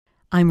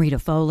I'm Rita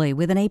Foley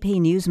with an AP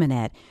News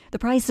Minute. The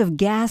price of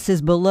gas is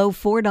below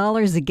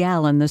 $4 a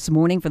gallon this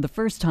morning for the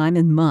first time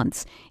in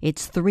months.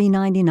 It's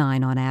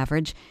 $3.99 on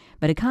average.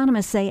 But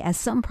economists say as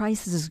some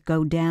prices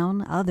go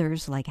down,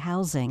 others, like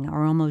housing,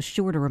 are almost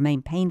sure to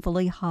remain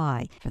painfully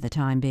high for the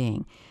time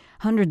being.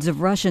 Hundreds of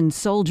Russian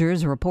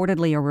soldiers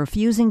reportedly are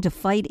refusing to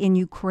fight in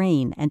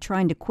Ukraine and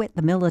trying to quit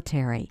the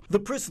military. The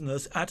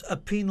prisoners at a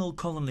penal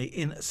colony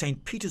in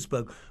St.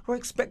 Petersburg were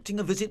expecting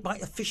a visit by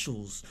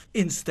officials.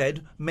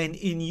 Instead, men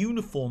in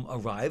uniform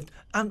arrived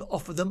and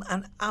offered them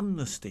an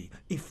amnesty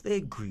if they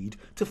agreed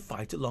to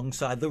fight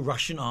alongside the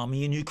Russian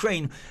army in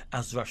Ukraine.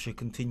 As Russia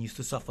continues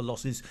to suffer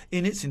losses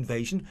in its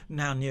invasion,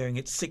 now nearing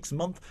its 6th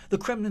month, the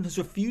Kremlin has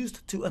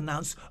refused to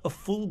announce a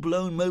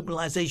full-blown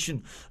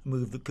mobilization, a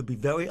move that could be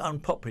very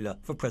unpopular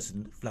for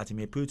President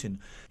Vladimir Putin.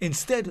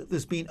 Instead,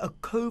 there's been a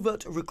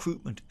covert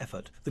recruitment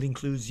effort that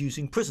includes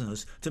using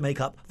prisoners to make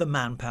up the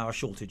manpower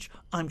shortage.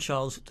 I'm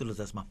Charles de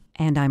Ledesma.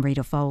 And I'm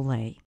Rita Foley.